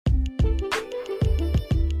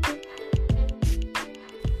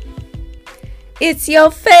It's your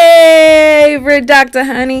favorite Dr.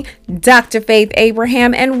 Honey, Dr. Faith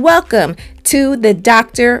Abraham, and welcome to the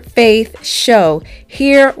Dr. Faith Show.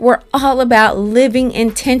 Here, we're all about living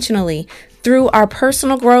intentionally through our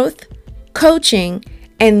personal growth, coaching,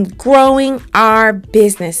 and growing our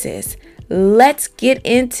businesses. Let's get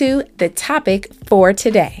into the topic for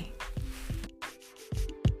today.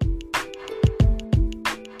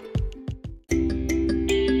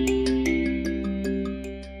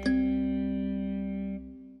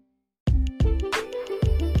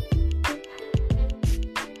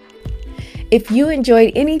 If you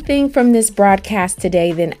enjoyed anything from this broadcast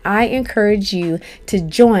today, then I encourage you to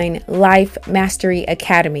join Life Mastery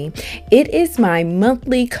Academy. It is my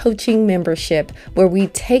monthly coaching membership where we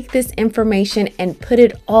take this information and put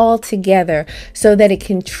it all together so that it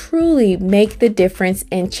can truly make the difference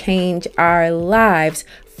and change our lives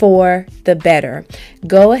for the better.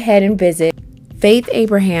 Go ahead and visit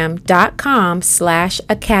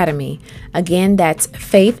faithabraham.com/academy. Again, that's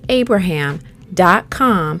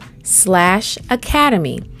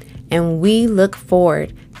faithabraham.com/academy, and we look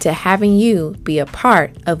forward to having you be a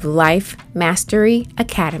part of Life Mastery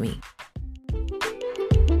Academy.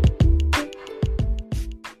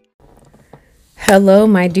 Hello,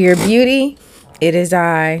 my dear beauty. It is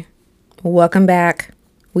I. Welcome back.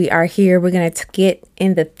 We are here. We're going to get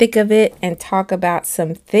in the thick of it and talk about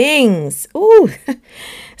some things. Ooh,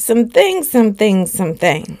 some things.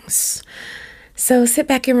 So sit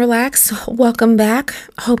back and relax. Welcome back.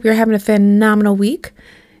 Hope you're having a phenomenal week.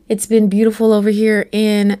 It's been beautiful over here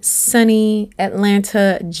in sunny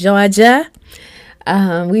Atlanta, Georgia.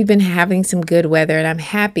 We've been having some good weather and I'm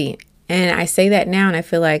happy. And I say that now and I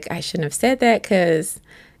feel like I shouldn't have said that because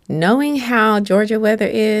knowing how Georgia weather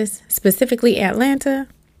is, specifically Atlanta,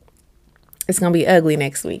 it's going to be ugly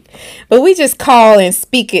next week. But we just call and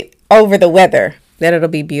speak it over the weather that it'll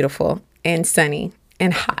be beautiful and sunny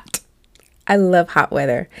and hot. I love hot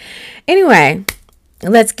weather. Anyway,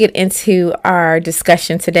 let's get into our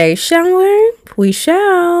discussion today, shall we? We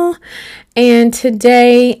shall. And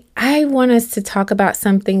today, I want us to talk about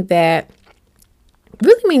something that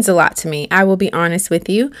really means a lot to me. I will be honest with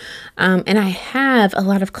you. And I have a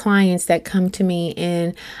lot of clients that come to me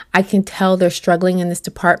and I can tell they're struggling in this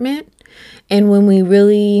department. And when we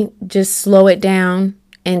really just slow it down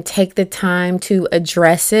and take the time to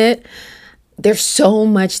address it, there's so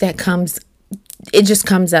much that it just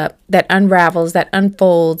comes up, that unravels, that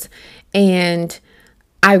unfolds. And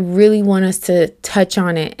I really want us to touch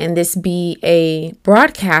on it and this be a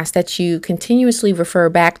broadcast that you continuously refer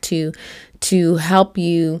back to help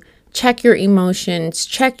you check your emotions,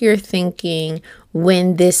 check your thinking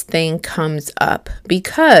when this thing comes up.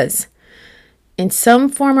 Because in some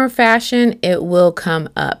form or fashion, it will come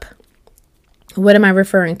up. What am I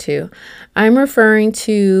referring to? I'm referring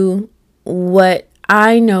to what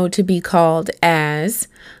I know to be called as,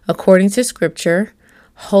 according to scripture,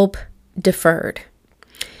 hope deferred.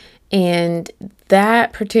 And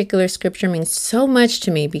that particular scripture means so much to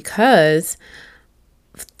me because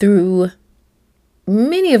through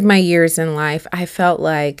many of my years in life, I felt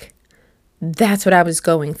like that's what I was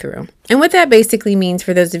going through. And what that basically means,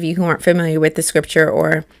 for those of you who aren't familiar with the scripture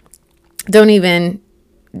or don't even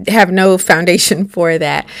have no foundation for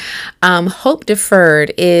that, hope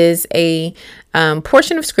deferred is a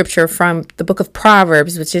portion of scripture from the book of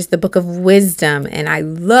Proverbs, which is the book of wisdom. And I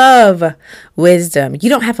love wisdom. You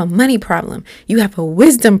don't have a money problem. You have a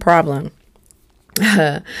wisdom problem.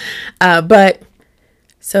 But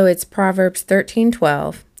so it's Proverbs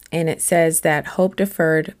 13:12. And it says that hope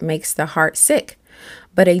deferred makes the heart sick,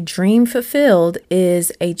 but a dream fulfilled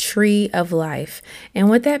is a tree of life. And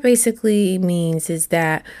what that basically means is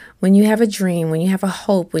that when you have a dream, when you have a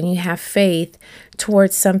hope, when you have faith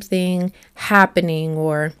towards something happening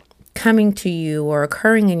or coming to you or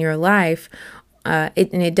occurring in your life, and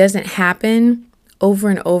it doesn't happen over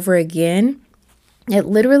and over again, it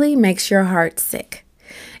literally makes your heart sick.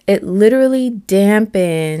 It literally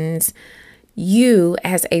dampens you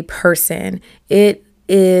as a person. It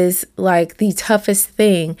is like the toughest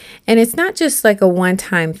thing. And it's not just like a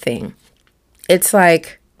one-time thing. It's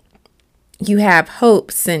like you have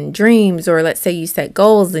hopes and dreams, or let's say you set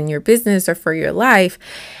goals in your business or for your life,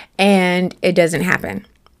 and it doesn't happen.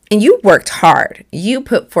 And you worked hard. You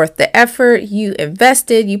put forth the effort, you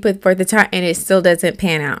invested, you put forth the time, and it still doesn't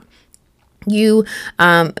pan out. You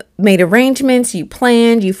made arrangements, you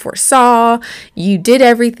planned, you foresaw, you did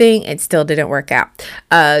everything, it still didn't work out.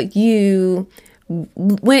 You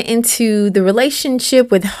went into the relationship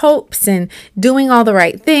with hopes and doing all the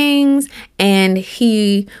right things, and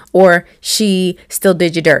he or she still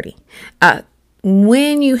did you dirty.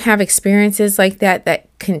 When you have experiences like that, that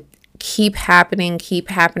can keep happening,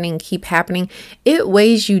 it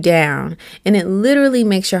weighs you down and it literally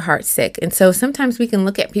makes your heart sick. And so sometimes we can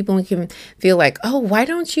look at people and we can feel like, oh, why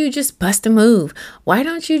don't you just bust a move? Why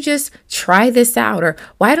don't you just try this out? Or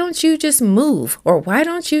why don't you just move? Or why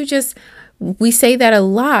don't you just... We say that a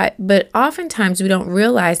lot, but oftentimes we don't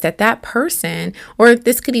realize that that person, or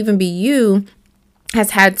this could even be you,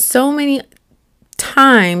 has had so many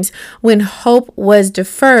times when hope was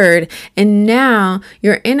deferred, and now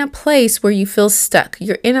you're in a place where you feel stuck.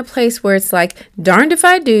 You're in a place where it's like, darned if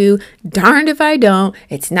I do, darned if I don't.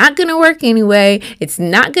 It's not going to work anyway. It's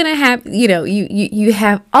not going to happen. You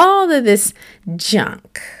have all of this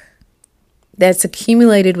junk that's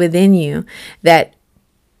accumulated within you that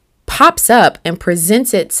pops up and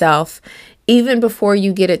presents itself even before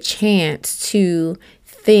you get a chance to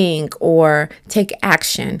think or take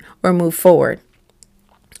action or move forward.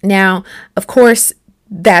 Now, of course,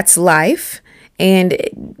 that's life.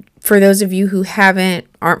 And for those of you who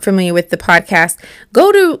aren't familiar with the podcast,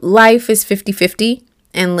 go to Life is 50/50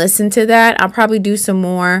 and listen to that. I'll probably do some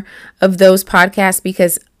more of those podcasts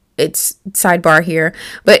because it's sidebar here,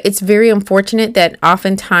 but it's very unfortunate that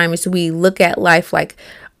oftentimes we look at life like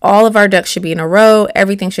all of our ducks should be in a row.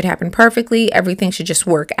 Everything should happen perfectly. Everything should just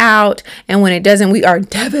work out. And when it doesn't, we are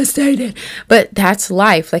devastated. But that's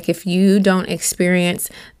life. Like if you don't experience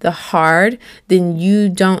the hard, then you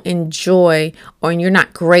don't enjoy, or you're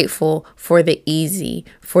not grateful for the easy,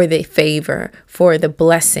 for the favor, for the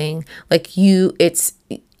blessing. If you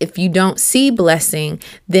don't see blessing,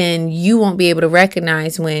 then you won't be able to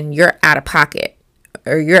recognize when you're out of pocket.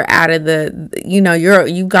 Or you're out of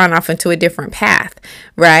you've gone off into a different path,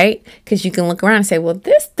 right? Because you can look around and say, well,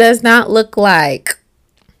 this does not look like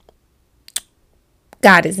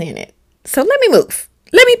God is in it. So let me move.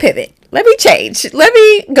 Let me pivot. Let me change. Let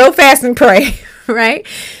me go fast and pray, right?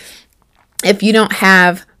 If you don't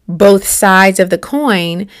have both sides of the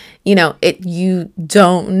coin, you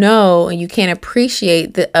don't know and you can't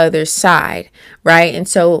appreciate the other side, right? And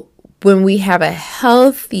so when we have a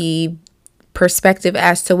healthy perspective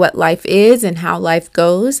as to what life is and how life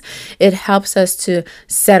goes, it helps us to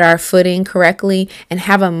set our footing correctly and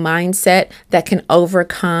have a mindset that can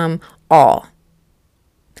overcome all.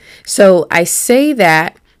 So I say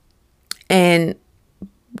that and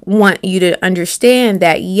want you to understand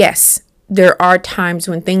that, yes, there are times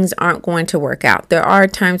when things aren't going to work out. There are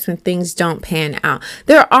times when things don't pan out.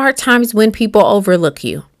 There are times when people overlook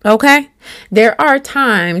you. Okay? There are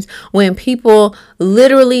times when people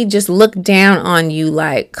literally just look down on you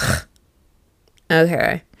like,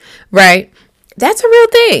 okay, right? That's a real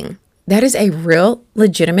thing. That is a real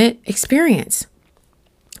legitimate experience.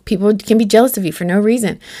 People can be jealous of you for no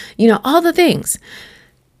reason. All the things.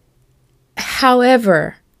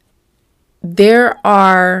 However, there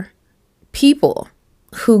are people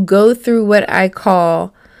who go through what I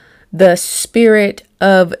call the spirit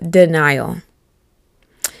of denial.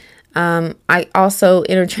 I also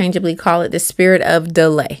interchangeably call it the spirit of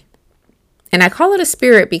delay. And I call it a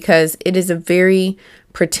spirit because it is a very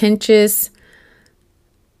pretentious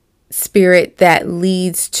spirit that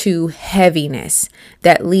leads to heaviness,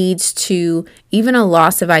 that leads to even a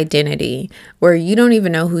loss of identity, where you don't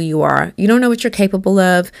even know who you are. You don't know what you're capable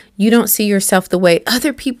of. You don't see yourself the way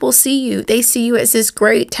other people see you. They see you as this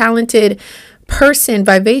great, talented person,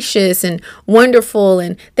 vivacious and wonderful,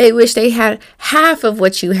 and they wish they had half of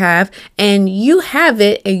what you have, and you have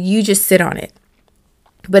it and you just sit on it.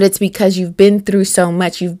 But it's because you've been through so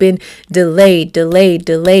much. You've been delayed,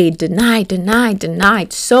 denied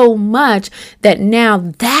so much that now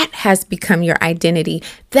that has become your identity.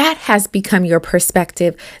 That has become your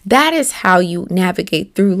perspective. That is how you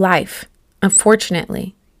navigate through life,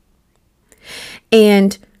 unfortunately.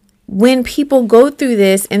 And when people go through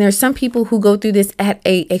this, and there's some people who go through this at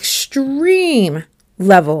an extreme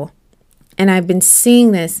level, and I've been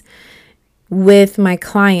seeing this with my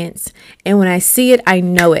clients, and when I see it, I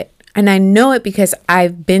know it. And I know it because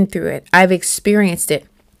I've been through it. I've experienced it.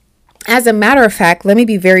 As a matter of fact, let me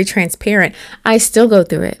be very transparent. I still go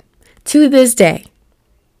through it to this day.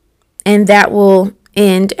 And that will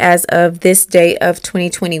end as of this day of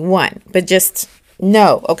 2021. But just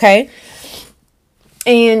know, okay?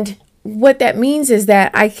 And what that means is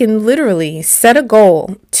that I can literally set a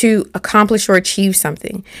goal to accomplish or achieve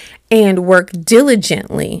something and work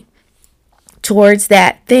diligently towards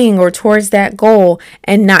that thing or towards that goal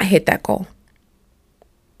and not hit that goal.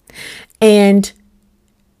 And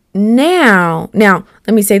now, let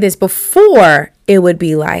me say this. Before, it would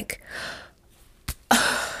be like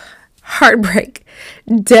heartbreak,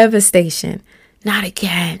 devastation. Not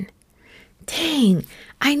again. Dang,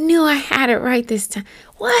 I knew I had it right this time.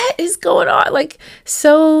 What is going on? Like,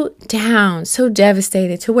 so down, so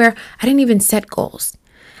devastated to where I didn't even set goals.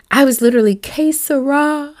 I was literally, que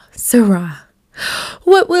sera, sera.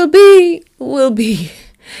 What will be, will be.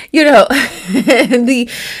 You know, the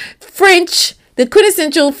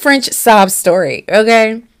quintessential French sob story,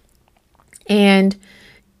 okay? And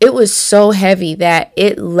it was so heavy that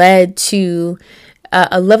it led to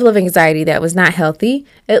a level of anxiety that was not healthy,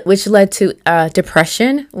 which led to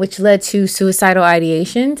depression, which led to suicidal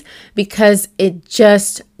ideations, because it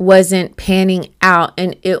just wasn't panning out.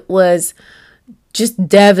 And it was just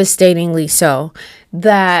devastatingly so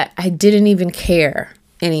that I didn't even care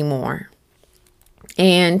anymore.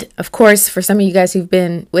 And of course, for some of you guys who've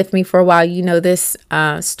been with me for a while, you know this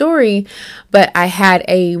story, but I had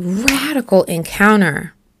a radical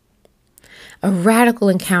encounter,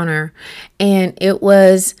 and it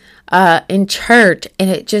was in church, and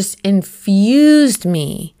it just infused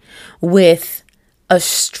me with a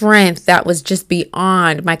strength that was just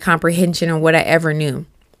beyond my comprehension or what I ever knew.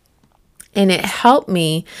 And it helped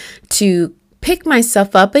me to pick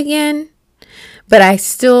myself up again, but I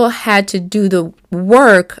still had to do the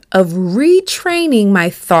work of retraining my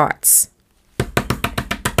thoughts.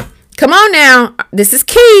 Come on now. This is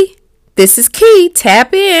key. This is key.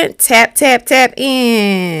 Tap in. Tap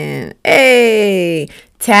in. Hey,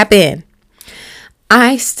 tap in.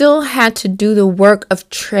 I still had to do the work of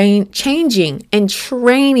changing and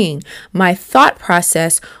training my thought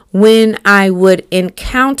process when I would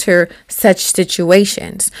encounter such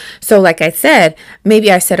situations. So like I said, maybe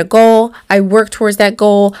I set a goal, I work towards that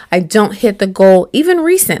goal, I don't hit the goal, even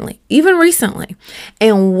recently.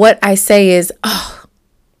 And what I say is,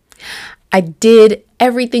 I did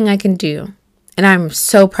everything I can do, and I'm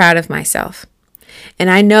so proud of myself. And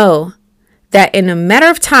I know that in a matter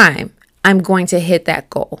of time, I'm going to hit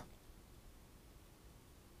that goal.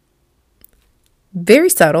 Very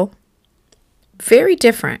subtle, very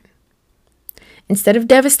different. Instead of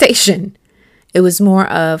devastation, it was more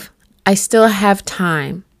of, I still have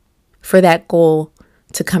time for that goal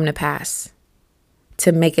to come to pass,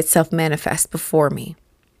 to make itself manifest before me.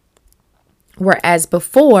 Whereas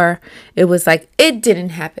before, it was like, it didn't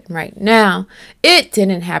happen right now. It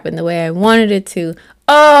didn't happen the way I wanted it to.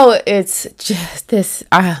 Oh, it's just this.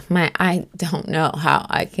 I don't know how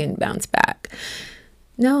I can bounce back.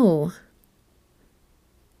 No.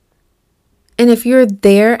 And if you're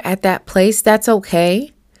there at that place, that's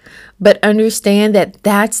okay. But understand that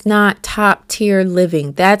that's not top tier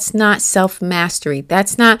living. That's not self-mastery.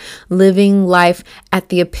 That's not living life at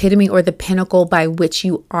the epitome or the pinnacle by which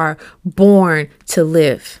you are born to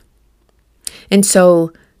live. And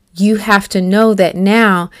so you have to know that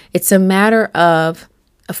now it's a matter of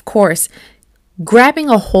course, grabbing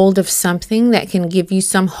a hold of something that can give you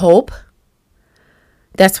some hope.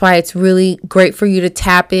 That's why it's really great for you to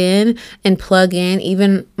tap in and plug in.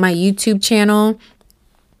 Even my YouTube channel,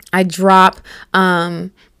 I drop,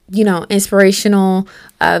 inspirational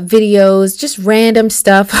videos, just random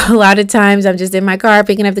stuff. A lot of times I'm just in my car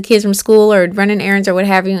picking up the kids from school or running errands or what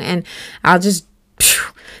have you. And I'll just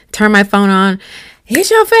turn my phone on. It's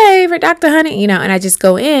your favorite Dr. Honey, and I just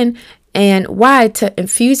go in. And why? To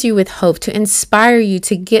infuse you with hope, to inspire you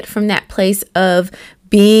to get from that place of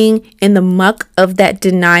being in the muck of that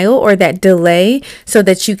denial or that delay, so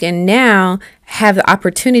that you can now have the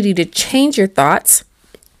opportunity to change your thoughts,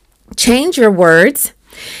 change your words,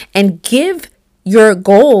 and give your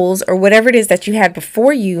goals or whatever it is that you had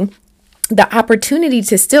before you the opportunity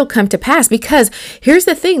to still come to pass. Because here's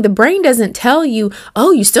the thing, the brain doesn't tell you,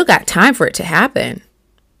 oh, you still got time for it to happen.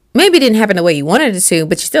 Maybe it didn't happen the way you wanted it to,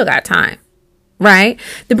 but you still got time, right?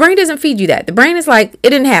 The brain doesn't feed you that. The brain is like, it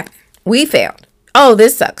didn't happen. We failed. Oh,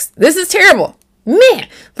 this sucks. This is terrible. Man,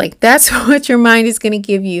 like that's what your mind is going to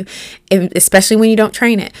give you, especially when you don't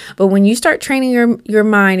train it. But when you start training your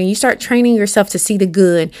mind and you start training yourself to see the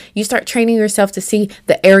good, you start training yourself to see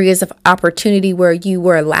the areas of opportunity where you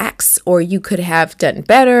were lax, or you could have done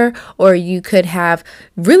better, or you could have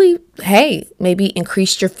really, maybe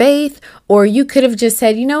increased your faith, or you could have just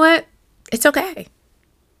said, you know what? It's okay.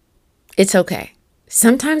 It's okay.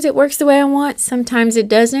 Sometimes it works the way I want, sometimes it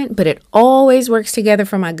doesn't, but it always works together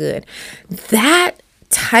for my good. That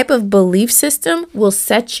type of belief system will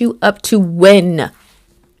set you up to win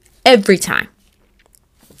every time.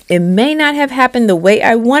 It may not have happened the way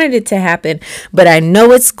I wanted it to happen, but I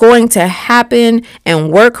know it's going to happen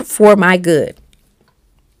and work for my good.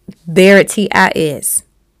 There it is.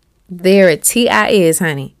 There it is,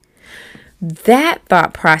 honey. That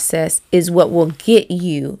thought process is what will get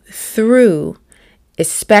you through,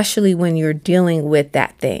 especially when you're dealing with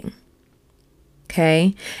that thing.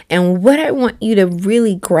 Okay. And what I want you to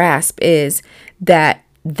really grasp is that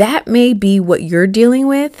may be what you're dealing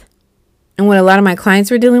with and what a lot of my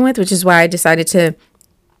clients were dealing with, which is why I decided to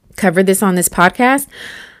cover this on this podcast.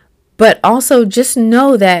 But also just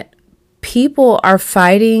know that people are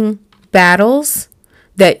fighting battles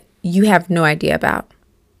that you have no idea about.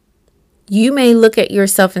 You may look at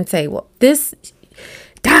yourself and say, well,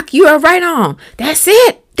 Doc, you are right on. That's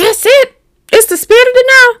it. That's it. It's the spirit of the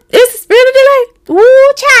now. It's the spirit of the day.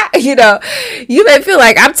 Woo, child. You may feel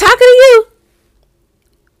like I'm talking to you.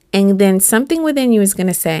 And then something within you is going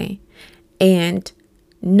to say, and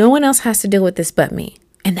no one else has to deal with this but me.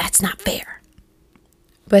 And that's not fair.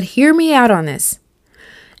 But hear me out on this.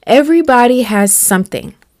 Everybody has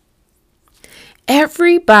something.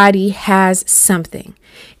 Everybody has something.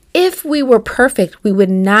 If we were perfect, we would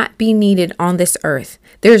not be needed on this earth.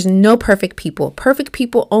 There's no perfect people. Perfect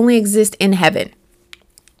people only exist in heaven.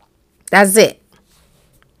 That's it.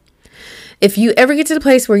 If you ever get to the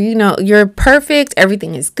place where you're perfect,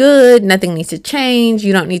 everything is good, nothing needs to change,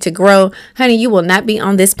 you don't need to grow, honey, you will not be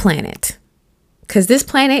on this planet. Because this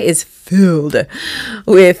planet is filled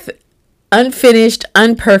with unfinished,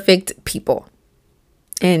 unperfect people.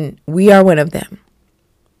 And we are one of them.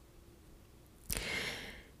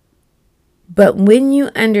 But when you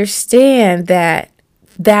understand that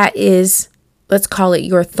is, let's call it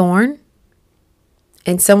your thorn,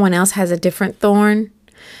 and someone else has a different thorn,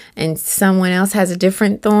 and someone else has a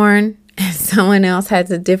different thorn, and someone else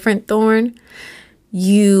has a different thorn,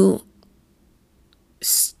 you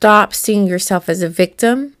stop seeing yourself as a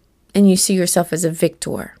victim and you see yourself as a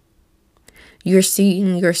victor. You're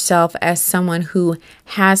seeing yourself as someone who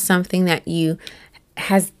has something that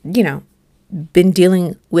has been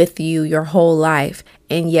dealing with you your whole life,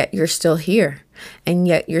 and yet you're still here, and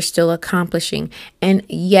yet you're still accomplishing, and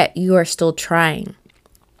yet you are still trying.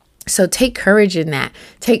 So take courage in that,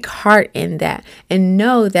 take heart in that, and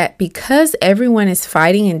know that because everyone is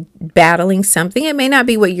fighting and battling something, it may not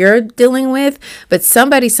be what you're dealing with, but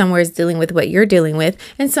somebody somewhere is dealing with what you're dealing with,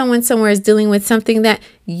 and someone somewhere is dealing with something that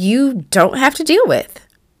you don't have to deal with.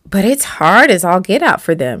 But it's hard as all get out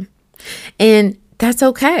for them. And that's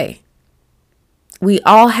okay. We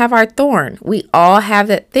all have our thorn. We all have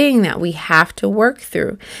that thing that we have to work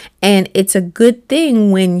through. And it's a good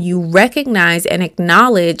thing when you recognize and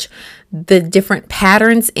acknowledge the different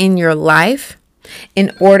patterns in your life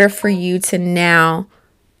in order for you to now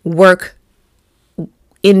work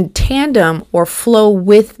in tandem or flow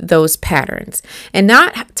with those patterns. And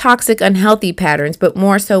not toxic, unhealthy patterns, but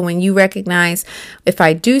more so when you recognize if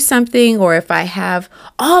I do something or if I have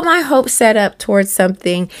all my hopes set up towards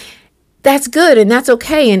something, that's good and that's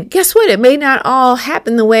okay. And guess what? It may not all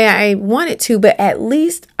happen the way I want it to, but at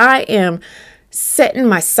least I am setting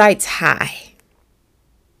my sights high.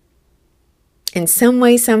 In some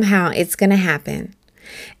way, somehow, it's going to happen.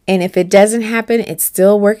 And if it doesn't happen, it's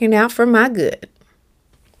still working out for my good.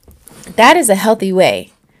 That is a healthy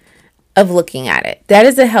way of looking at it. That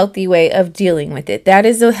is a healthy way of dealing with it. That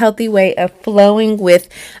is a healthy way of flowing with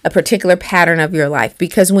a particular pattern of your life.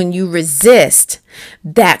 Because when you resist,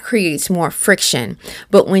 that creates more friction.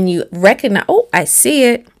 But when you recognize, oh, I see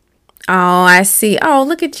it. Oh, I see. Oh,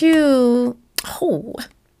 look at you. Oh,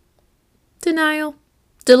 denial,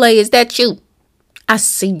 delay. Is that you? I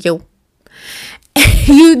see you.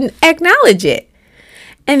 You acknowledge it.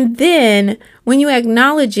 And then when you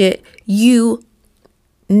acknowledge it, you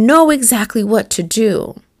know exactly what to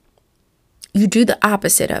do. You do the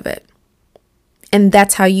opposite of it. And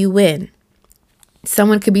that's how you win.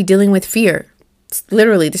 Someone could be dealing with fear. It's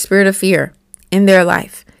literally the spirit of fear in their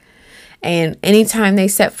life. And anytime they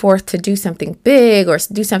set forth to do something big or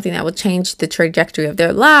do something that will change the trajectory of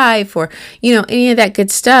their life or, any of that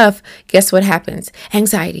good stuff, guess what happens?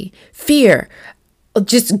 Anxiety, fear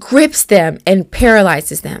just grips them and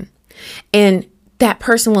paralyzes them. And that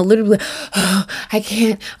person will literally be like, oh, I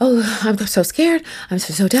can't. Oh, I'm so scared. I'm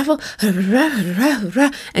so doubtful.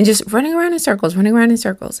 And just running around in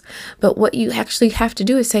circles. But what you actually have to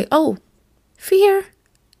do is say, oh, fear,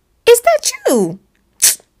 is that you?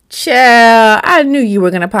 Child, I knew you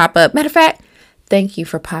were going to pop up. Matter of fact, thank you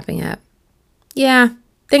for popping up. Yeah,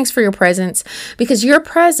 thanks for your presence. Because your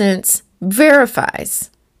presence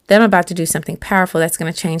verifies that I'm about to do something powerful that's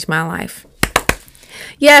going to change my life.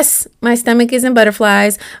 Yes, my stomach is in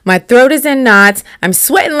butterflies. My throat is in knots. I'm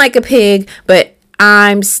sweating like a pig, but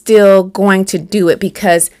I'm still going to do it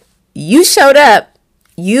because you showed up.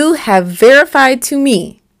 You have verified to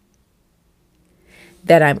me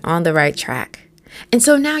that I'm on the right track. And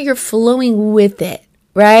so now you're flowing with it,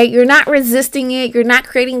 right? You're not resisting it. You're not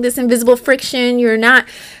creating this invisible friction. You're not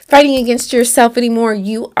fighting against yourself anymore.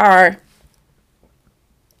 You are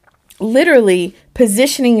literally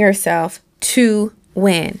positioning yourself to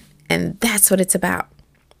win. And that's what it's about.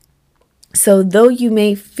 So though you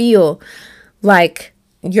may feel like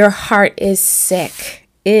your heart is sick,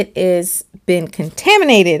 it is been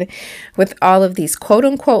contaminated with all of these quote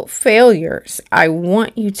unquote failures, I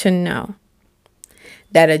want you to know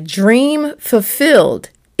that a dream fulfilled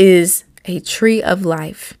is a tree of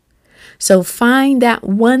life. So find that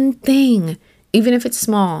one thing, even if it's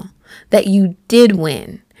small, that you did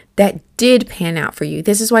win, that did pan out for you.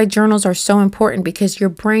 This is why journals are so important, because your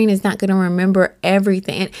brain is not going to remember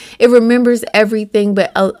everything. And it remembers everything,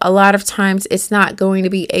 but a lot of times it's not going to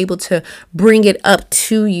be able to bring it up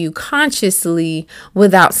to you consciously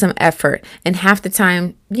without some effort. And half the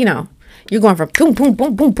time, you're going from boom, boom,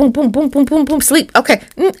 boom, boom, boom, boom, boom, boom, boom, boom, sleep. Okay.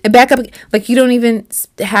 And back up. Like you don't even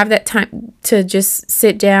have that time to just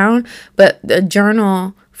sit down. But the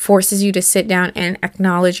journal forces you to sit down and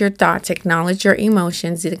acknowledge your thoughts, acknowledge your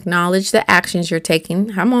emotions, acknowledge the actions you're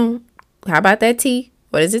taking. Come on. How about that tea?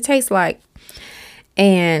 What does it taste like?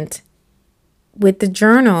 And with the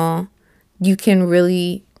journal, you can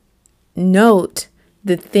really note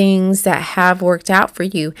the things that have worked out for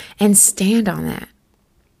you and stand on that.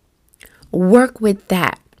 Work with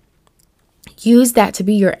that. Use that to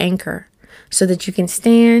be your anchor so that you can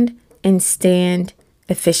stand and stand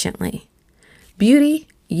efficiently. Beauty,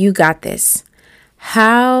 you got this.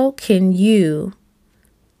 How can you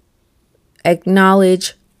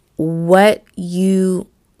acknowledge what you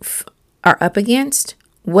are up against,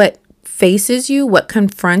 what faces you, what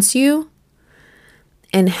confronts you,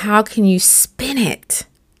 and how can you spin it?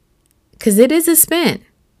 Because it is a spin.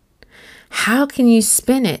 How can you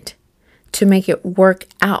spin it to make it work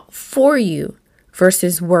out for you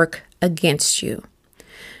versus work against you?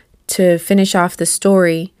 To finish off the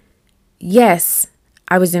story, yes,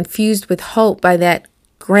 I was infused with hope by that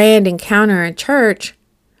grand encounter in church.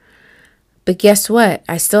 But guess what?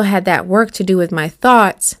 I still had that work to do with my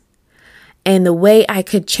thoughts. And the way I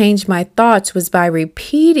could change my thoughts was by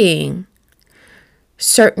repeating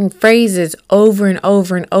certain phrases over and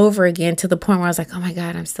over and over again, to the point where I was like, oh my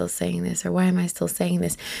God, I'm still saying this. Or why am I still saying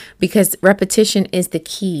this? Because repetition is the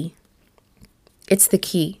key. It's the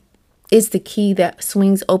key. It's the key that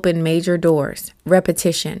swings open major doors.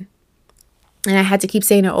 Repetition. And I had to keep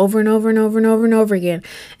saying it over and over and over and over and over again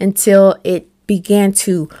until it began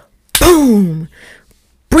to boom,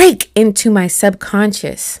 break into my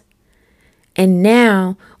subconscious. And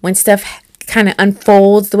now when stuff kind of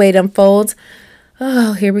unfolds the way it unfolds,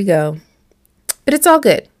 oh, here we go. But it's all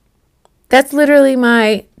good. That's literally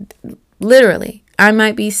I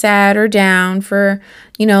might be sad or down for,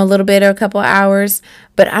 a little bit or a couple of hours,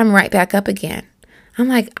 but I'm right back up again. I'm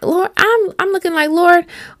like, Lord, I'm looking like, Lord,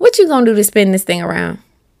 what you going to do to spin this thing around?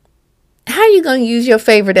 How are you going to use your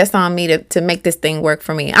favor that's on me to make this thing work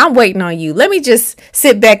for me? I'm waiting on you. Let me just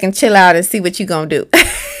sit back and chill out and see what you going to do.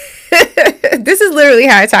 This is literally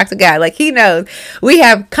how I talk to God. Like, he knows. We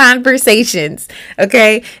have conversations.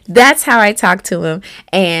 Okay. That's how I talk to him.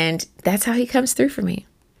 And that's how he comes through for me.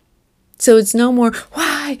 So it's no more,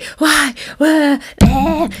 why,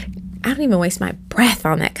 I don't even waste my breath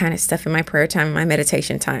on that kind of stuff in my prayer time, in my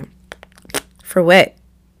meditation time. For what?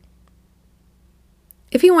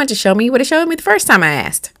 If he wanted to show me, he would have showed me the first time I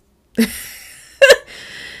asked.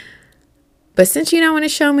 But since you don't want to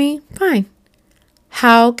show me, fine.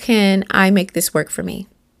 How can I make this work for me?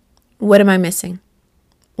 What am I missing?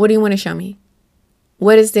 What do you want to show me?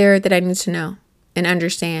 What is there that I need to know and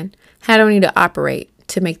understand? How do I need to operate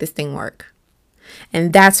to make this thing work?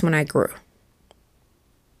 And that's when I grew.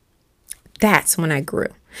 That's when I grew.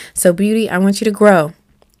 So beauty, I want you to grow.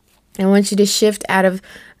 I want you to shift out of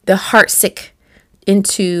the heart sick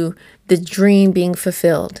into the dream being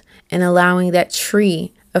fulfilled and allowing that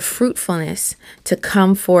tree of fruitfulness to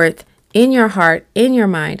come forth in your heart, in your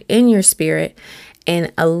mind, in your spirit,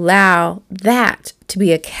 and allow that to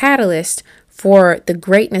be a catalyst for the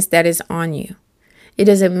greatness that is on you. It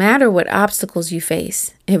doesn't matter what obstacles you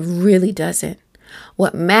face. It really doesn't.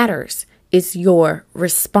 What matters is your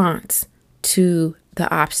response to the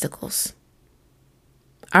obstacles.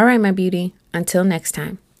 All right, my beauty. Until next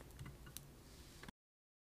time.